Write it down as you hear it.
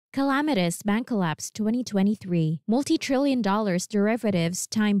Calamitous Bank Collapse 2023, Multi-trillion dollars derivatives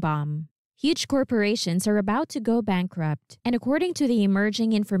time bomb. Huge corporations are about to go bankrupt, and according to the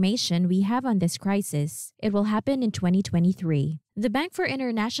emerging information we have on this crisis, it will happen in 2023. The Bank for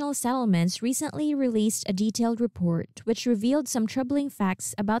International Settlements recently released a detailed report which revealed some troubling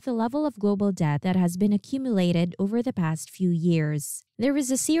facts about the level of global debt that has been accumulated over the past few years. There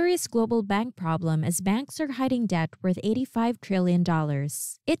is a serious global bank problem as banks are hiding debt worth $85 trillion.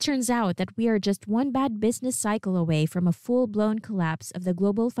 It turns out that we are just one bad business cycle away from a full-blown collapse of the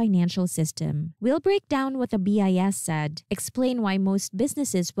global financial system. We'll break down what the BIS said, explain why most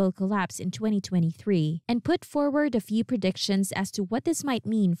businesses will collapse in 2023, and put forward a few predictions as to what this might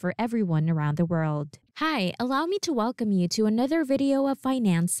mean for everyone around the world. Hi, allow me to welcome you to another video of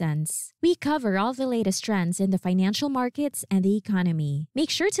Finance Sense. We cover all the latest trends in the financial markets and the economy. Make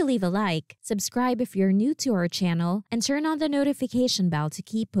sure to leave a like, subscribe if you're new to our channel, and turn on the notification bell to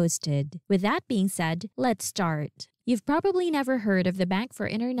keep posted. With that being said, let's start. You've probably never heard of the Bank for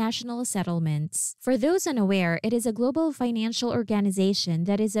International Settlements. For those unaware, it is a global financial organization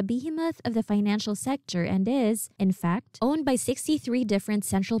that is a behemoth of the financial sector and is, in fact, owned by 63 different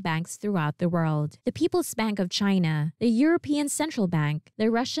central banks throughout the world. The People's Bank of China, the European Central Bank, the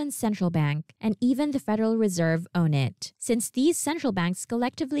Russian Central Bank, and even the Federal Reserve own it. Since these central banks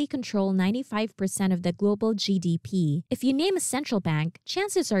collectively control 95% of the global GDP, if you name a central bank,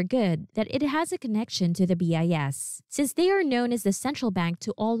 chances are good that it has a connection to the BIS. Since they are known as the central bank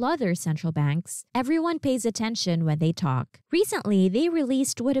to all other central banks, everyone pays attention when they talk. Recently, they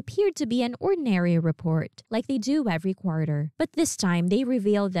released what appeared to be an ordinary report, like they do every quarter. But this time, they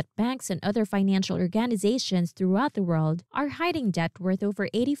revealed that banks and other financial organizations throughout the world are hiding debt worth over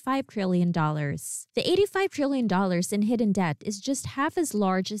 $85 trillion. The $85 trillion in hidden debt is just half as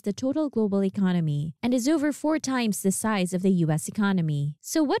large as the total global economy and is over 4 times the size of the US economy.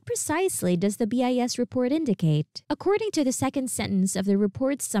 So what precisely does the BIS report indicate? According to the second sentence of the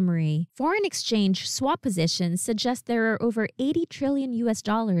report's summary, foreign exchange swap positions suggest there are over $80 trillion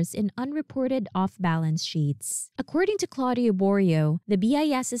in unreported off-balance sheets. According to Claudio Borio, the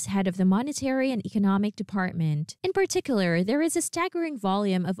BIS's head of the Monetary and Economic Department, in particular, there is a staggering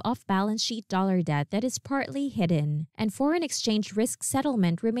volume of off-balance sheet dollar debt that is partly hidden, and foreign exchange risk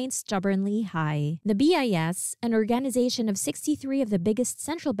settlement remains stubbornly high. The BIS, an organization of 63 of the biggest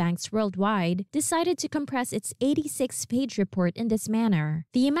central banks worldwide, decided to compress its 86-page report in this manner.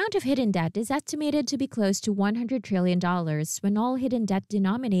 The amount of hidden debt is estimated to be close to $100 trillion when all hidden debt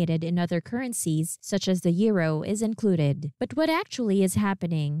denominated in other currencies, such as the euro, is included. But what actually is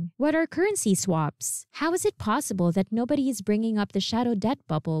happening? What are currency swaps? How is it possible that nobody is bringing up the shadow debt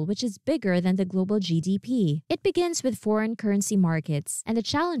bubble, which is bigger than the global GDP? It begins with foreign currency markets and the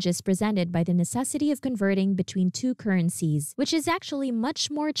challenges presented by the necessity of converting between two currencies, which is actually much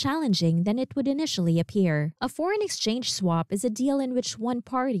more challenging than it would initially appear. A foreign exchange swap is a deal in which one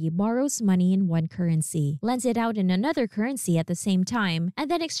party borrows money in one currency, lends it out in another currency at the same time, and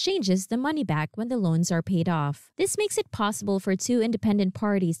then exchanges the money back when the loans are paid off. This makes it possible for two independent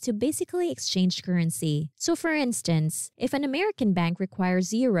parties to basically exchange currency. So for instance, if an American bank requires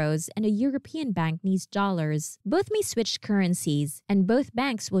euros and a European bank needs dollars, both may switch currencies, and both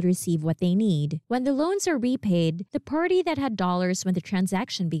banks will receive what they need. When the loans are repaid, the party that had dollars when the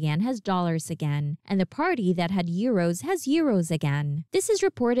transaction began has dollars again, and the party that had euros has euros again. This is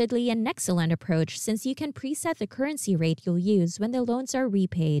reportedly an excellent approach since you can preset the currency rate you'll use when the loans are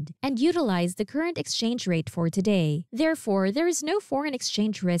repaid and utilize the current exchange rate for today. Therefore, there is no foreign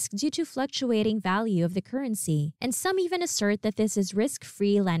exchange risk due to fluctuating value of the currency, and some even assert that this is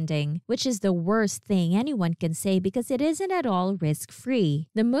risk-free lending, which is the worst thing anyone can say because it isn't at all risk-free.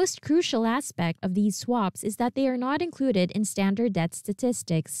 The most crucial aspect of these swaps is that they are not included in standard debt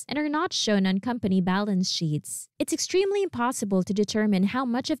statistics and are not shown on company balance sheets. It's extremely impossible to determine how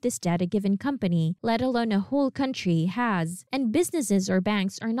much of this debt a given company, let alone a whole country, has, and businesses or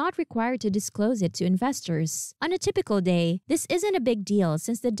banks are not required to disclose it to investors. On a typical day, this isn't a big deal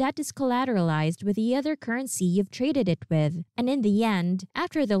since the debt is collateralized with the other currency you've traded it with, and in the end,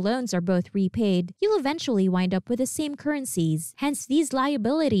 after the loans are both repaid, you'll eventually wind up with the same currencies. Hence, these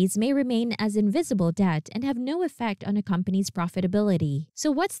liabilities may remain as invisible debt and have no effect on a company's profitability.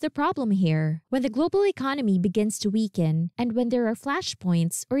 So what's the problem here? When the global economy economy begins to weaken, and when there are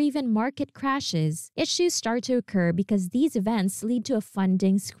flashpoints or even market crashes, issues start to occur because these events lead to a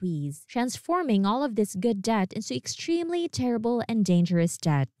funding squeeze, transforming all of this good debt into extremely terrible and dangerous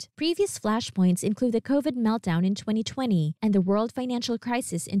debt. Previous flashpoints include the COVID meltdown in 2020 and the world financial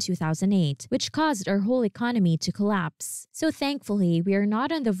crisis in 2008, which caused our whole economy to collapse. So thankfully, we are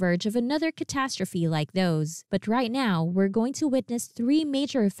not on the verge of another catastrophe like those. But right now, we're going to witness three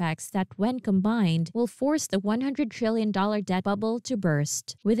major effects that, when combined, will force the $100 trillion debt bubble to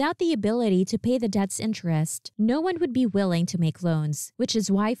burst. Without the ability to pay the debt's interest, no one would be willing to make loans, which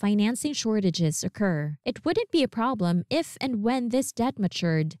is why financing shortages occur. It wouldn't be a problem if and when this debt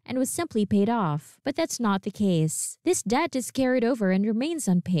matured and was simply paid off, but that's not the case. This debt is carried over and remains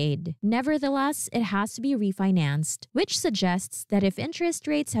unpaid. Nevertheless, it has to be refinanced, which suggests that if interest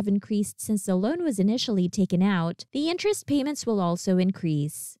rates have increased since the loan was initially taken out, the interest payments will also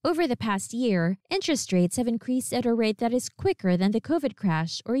increase. Over the past year, interest rates have increased at a rate that is quicker than the COVID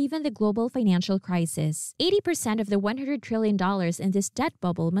crash or even the global financial crisis. 80% of the $100 trillion in this debt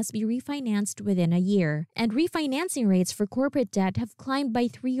bubble must be refinanced within a year, and refinancing rates for corporate debt have climbed by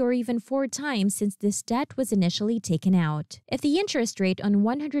 3 or even 4 times since this debt was initially taken out. If the interest rate on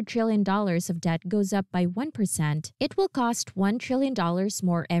 $100 trillion of debt goes up by 1%, it will cost $1 trillion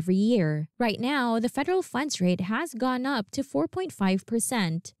more every year. Right now, the federal funds rate has gone up to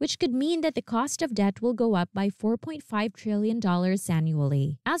 4.5%, which could mean that the cost of debt will go up by $4.5 trillion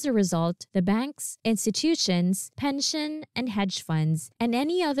annually. As a result, the banks, institutions, pension and hedge funds, and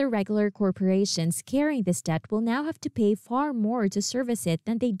any other regular corporations carrying this debt will now have to pay far more to service it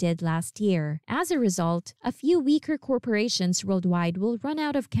than they did last year. As a result, a few weaker corporations worldwide will run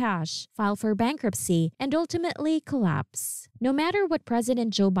out of cash, file for bankruptcy, and ultimately collapse. No matter what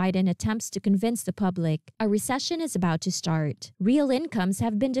President Joe Biden attempts to convince the public, a recession is about to start. Real incomes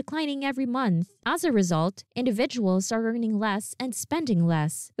have been declining every month. As a result, individuals are earning less and spending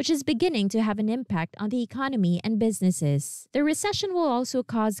less, which is beginning to have an impact on the economy and businesses. The recession will also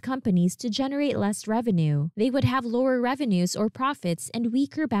cause companies to generate less revenue. They would have lower revenues or profits and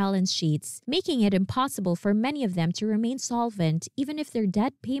weaker balance sheets, making it impossible for many of them to remain solvent even if their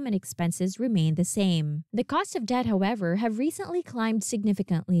debt payment expenses remain the same. The cost of debt, however, have recently climbed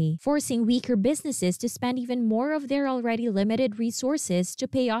significantly, forcing weaker businesses to spend even more of their already limited resources to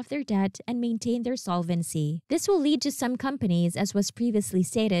pay off their debt and maintain their solvency. This will lead to some companies, as was previously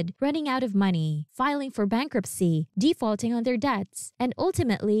stated, running out of money, filing for bankruptcy, defaulting on their debts, and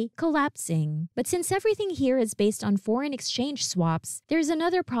ultimately collapsing. But since everything here is based on foreign exchange swaps, there's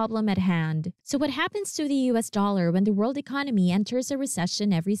another problem at hand. So what happens to the US dollar when the world economy enters a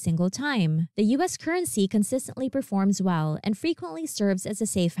recession every single time? The US currency consistently performs well and frequently serves as a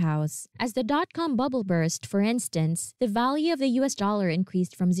safe house. As the dot-com bubble burst, for instance, the value of the US dollar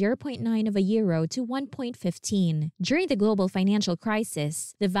increased from 0.9 of a euro to 1.15. During the global financial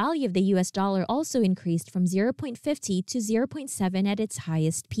crisis, the value of the US dollar also increased from 0.50 to 0.7 at its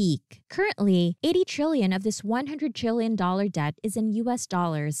highest peak. Currently, 80 trillion of this $100 trillion debt is in US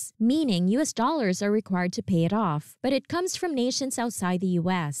dollars, meaning US dollars are required to pay it off, but it comes from nations outside the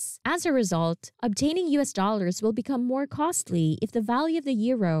US. As a result, obtaining US dollars will become more costly if the value of the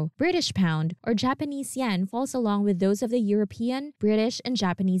euro, British pound, or Japanese yen falls along with those of the European, British, and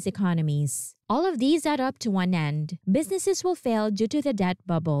Japanese economies. All of these add up to one end. Businesses will fail due to the debt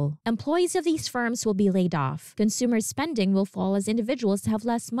bubble. Employees of these firms will be laid off. Consumer spending will fall as individuals have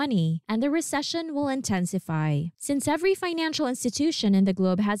less money, and the recession will intensify. Since every financial institution in the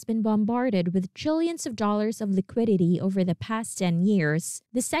globe has been bombarded with trillions of dollars of liquidity over the past 10 years,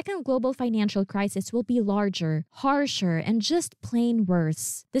 the second global financial crisis will be larger, harsher, and just plain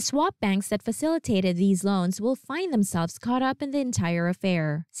worse. The swap banks that facilitated these loans will find themselves caught up in the entire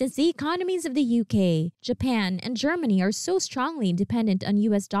affair. Since the economies of the UK, Japan, and Germany are so strongly dependent on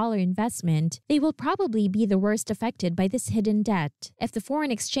US dollar investment, they will probably be the worst affected by this hidden debt. If the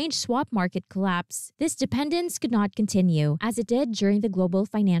foreign exchange swap market collapses, this dependence could not continue, as it did during the global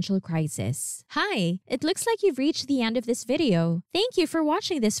financial crisis. Hi! It looks like you've reached the end of this video. Thank you for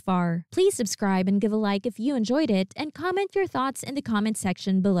watching this far. Please subscribe and give a like if you enjoyed it, and comment your thoughts in the comment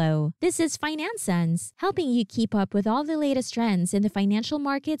section below. This is Finance Sense, helping you keep up with all the latest trends in the financial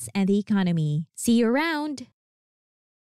markets and the economy. See you around!